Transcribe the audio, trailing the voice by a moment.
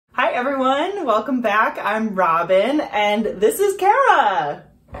Hi everyone, welcome back. I'm Robin and this is Kara.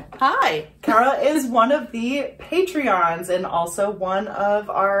 Hi. Kara is one of the Patreons and also one of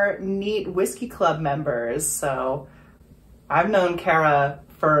our neat Whiskey Club members. So I've known Kara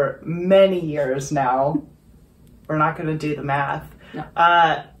for many years now. We're not going to do the math. No.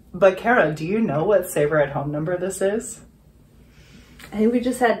 But Kara, do you know what Savor at Home number this is? I think we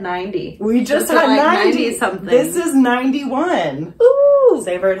just had 90. We just had like 90 something. This is 91. Ooh.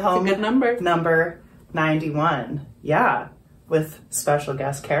 Savor at Home. It's a good number. Number 91. Yeah. With special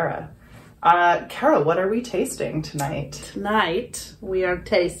guest Kara. Kara, what are we tasting tonight? Tonight we are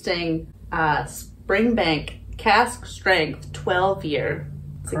tasting Springbank Cask Strength 12-year.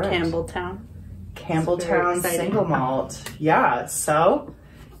 It's Correct. a Campbeltown. Campbeltown single malt. Yeah, so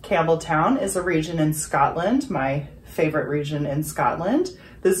Campbeltown is a region in Scotland, my favorite region in Scotland.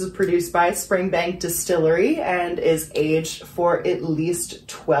 This is produced by Springbank Distillery and is aged for at least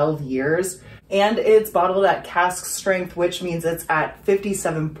 12 years. And it's bottled at cask strength, which means it's at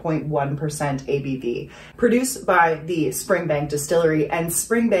 57.1% ABV. Produced by the Springbank Distillery, and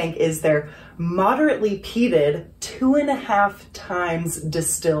Springbank is their moderately peated 2.5 times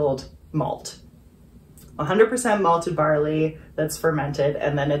distilled malt. 100% malted barley that's fermented,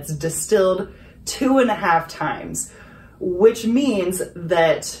 and then it's distilled 2.5 times, which means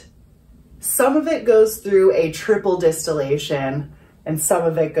that some of it goes through a triple distillation and some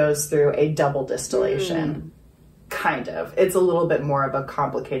of it goes through a double distillation. Kind of. It's a little bit more of a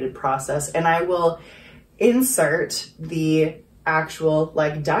complicated process, and I will insert the actual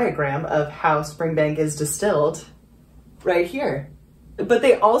diagram of how Springbank is distilled right here. But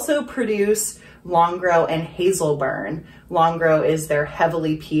they also produce Longrow and Hazelburn. Longrow is their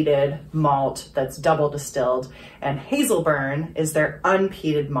heavily peated malt that's double distilled, and Hazelburn is their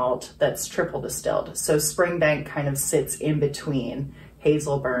unpeated malt that's triple distilled. So Springbank kind of sits in between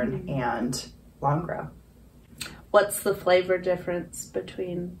Hazelburn and Longrow. What's the flavor difference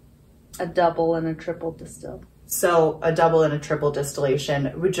between a double and a triple distilled? So a double and a triple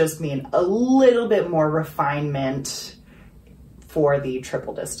distillation would just mean a little bit more refinement for the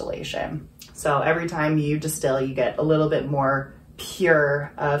triple distillation. So every time you distill, you get a little bit more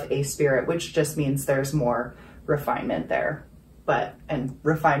pure of a spirit, which just means there's more refinement there. And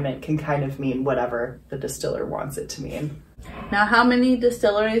refinement can kind of mean whatever the distiller wants it to mean. Now, how many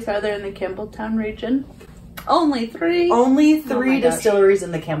distilleries are there in the Campbeltown region? Only 3? Only 3 distilleries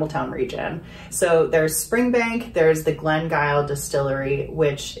in the Campbeltown region. So there's Springbank, there's the Glengyle Distillery,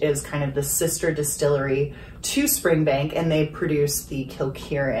 which is kind of the sister distillery to Springbank, and they produce the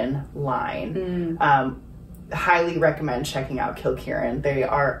Kilkerran line. Highly recommend checking out Kilkerran. They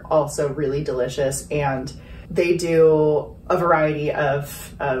are also really delicious, and they do a variety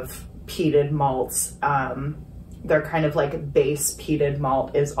of peated malts. Their kind of base peated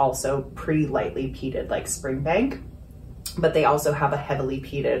malt is also pretty lightly peated like Springbank, but they also have a heavily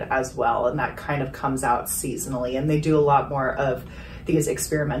peated as well, and that kind of comes out seasonally, and they do a lot more of these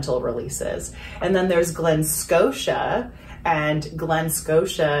experimental releases. And then there's Glen Scotia, and Glen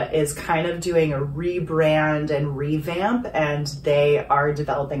Scotia is kind of doing a rebrand and revamp, and they are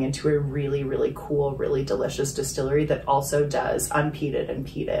developing into a really, really cool, really delicious distillery that also does unpeated and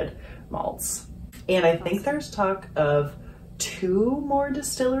peated malts. And I think there's talk of 2 more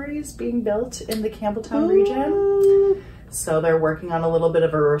distilleries being built in the Campbeltown region. So they're working on a little bit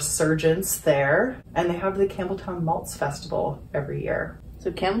of a resurgence there. And they have the Campbeltown Malts Festival every year.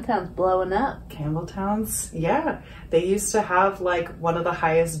 So Campbeltown's blowing up. Campbeltown's, yeah. They used to have one of the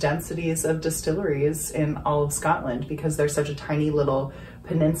highest densities of distilleries in all of Scotland because they're such a tiny little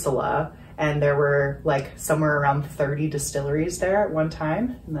peninsula. And there were somewhere around 30 distilleries there at one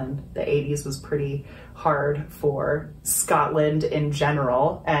time. And then the 80s was pretty hard for Scotland in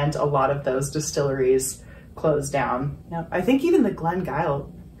general. And a lot of those distilleries closed down. Now, I think even the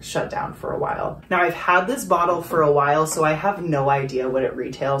Glengyle shut down for a while. Now, I've had this bottle for a while, so I have no idea what it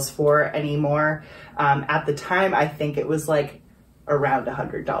retails for anymore. At the time, I think it was around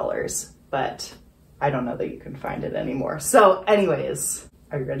 $100, but I don't know that you can find it anymore. So anyways,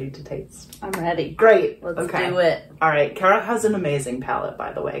 are you ready to taste? I'm ready. Great. Let's okay. do it. All right. Kara has an amazing palate,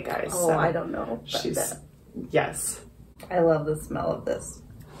 by the way, guys. Oh, so I don't know. Yes. I love the smell of this.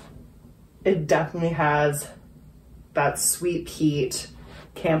 It definitely has that sweet peat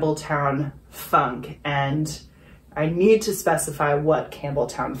Campbeltown funk, and I need to specify what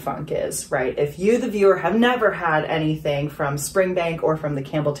Campbeltown funk is, right? If you, the viewer, have never had anything from Springbank or from the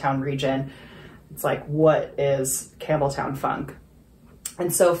Campbeltown region, it's what is Campbeltown funk?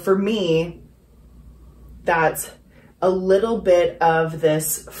 And so for me, that's a little bit of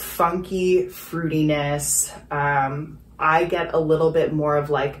this funky fruitiness, I get a little bit more of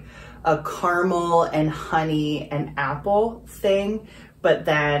like a caramel and honey and apple thing, but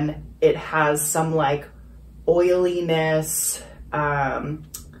then it has some like oiliness, and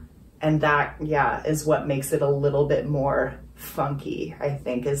that, yeah, is what makes it a little bit more funky, I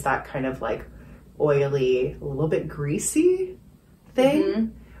think, is that kind of like oily, a little bit greasy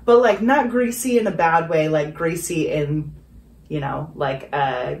thing, but like not greasy in a bad way, like greasy in, you know, like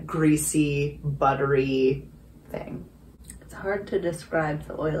a greasy, buttery thing. It's hard to describe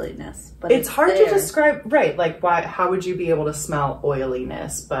the oiliness, but it's hard to describe, right? Like, why? How would you be able to smell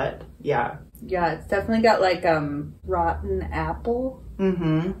oiliness? But yeah, yeah, it's definitely got like rotten apple.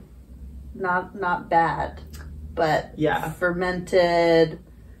 Not bad, but yeah, fermented,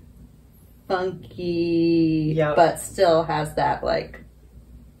 funky, but still has that like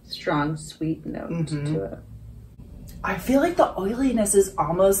strong sweet note to it. I feel like the oiliness is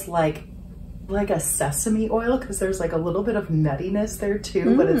almost like a sesame oil, because there's like a little bit of nuttiness there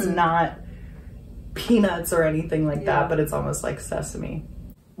too, but it's not peanuts or anything like that, but it's almost like sesame.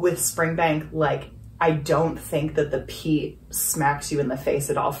 With Springbank, like, I don't think that the peat smacks you in the face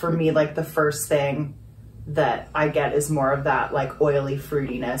at all. For me, like, the first thing that I get is more of that like oily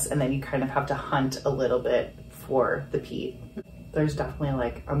fruitiness, and then you kind of have to hunt a little bit for the peat. There's definitely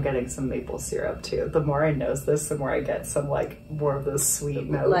like, I'm getting some maple syrup too. The more I nose this, the more I get some like more of those sweet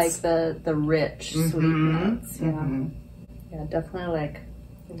notes. Like the rich sweet notes, yeah. Yeah, definitely like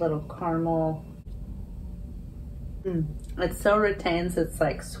a little caramel. It so retains its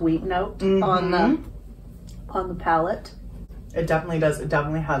like sweet note on the palate. It definitely does. It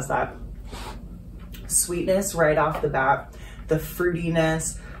definitely has that sweetness right off the bat, the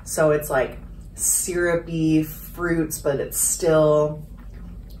fruitiness. So it's like syrupy fruits, but it's still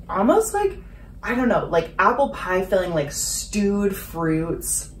almost like, I don't know, like apple pie filling, like stewed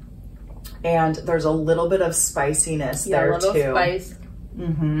fruits. And there's a little bit of spiciness there too. Spice.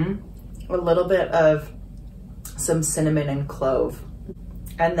 A little bit of some cinnamon and clove.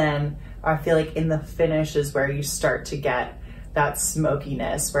 And then I feel like in the finish is where you start to get that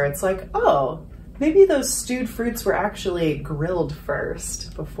smokiness, where it's like, oh, maybe those stewed fruits were actually grilled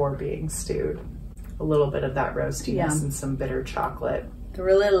first before being stewed. A little bit of that roastiness and some bitter chocolate. The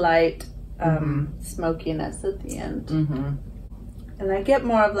really light smokiness at the end. And I get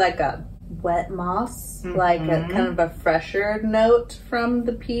more of like a wet moss, like a kind of a fresher note from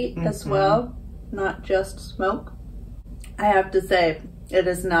the peat as well, not just smoke. I have to say, it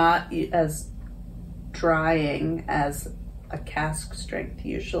is not as drying as a cask strength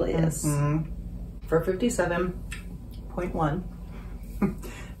usually is. For 57.1,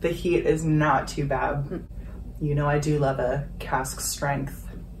 the heat is not too bad. You know, I do love a cask strength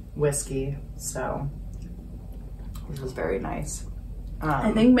whiskey, so this was very nice.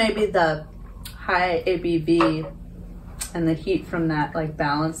 I think maybe the high ABV and the heat from that like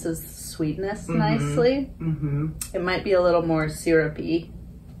balances the sweetness nicely. It might be a little more syrupy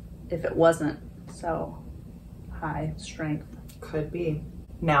if it wasn't so high strength. Could be.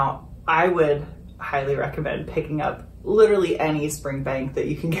 Now, I would highly recommend picking up literally any Springbank that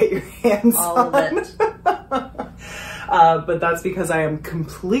you can get your hands on. All of it. But that's because I am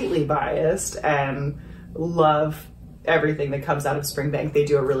completely biased and love everything that comes out of Springbank. They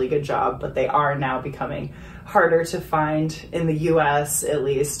do a really good job, but they are now becoming harder to find in the US, at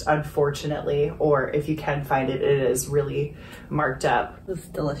least, unfortunately, or if you can find it, it is really marked up. It's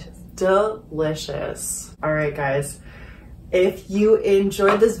delicious. Delicious. All right, guys. If you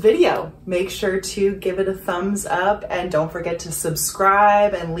enjoyed this video, make sure to give it a thumbs up, and don't forget to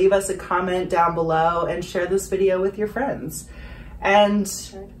subscribe and leave us a comment down below and share this video with your friends. And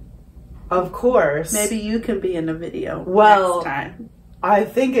of course, maybe you can be in a video next time. I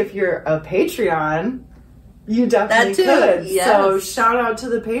think if you're a Patreon, you definitely could. Yes. So shout out to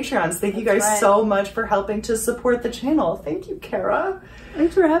the Patreons. Thank you guys so much for helping to support the channel. Thank you, Kara.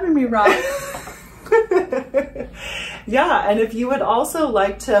 Thanks for having me, Rob. Yeah, and if you would also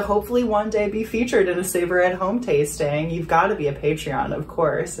like to hopefully one day be featured in a Savor at Home tasting, you've got to be a Patreon, of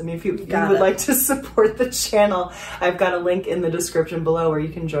course. And if you would like to support the channel, I've got a link in the description below where you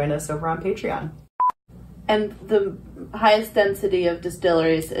can join us over on Patreon. And the highest density of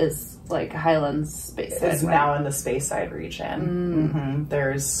distilleries is like Highlands Speyside. Is now in the Speyside region.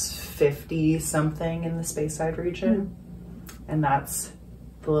 There's 50 something in the Speyside region, and that's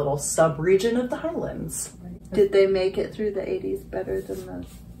the little sub-region of the Highlands. Did they make it through the 80s better than the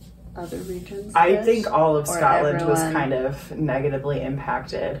other regions? I think all of Scotland was kind of negatively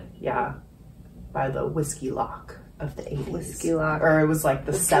impacted, by the whiskey lock of the 80s. Whiskey lock. Or it was like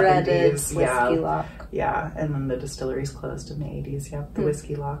the 70s. Whiskey lock. Yeah, and then the distilleries closed in the 80s, the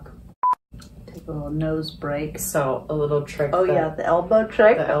whiskey lock. Take a little nose break. So a little trick. Oh yeah, the elbow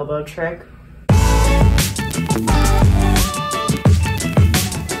trick. The elbow trick.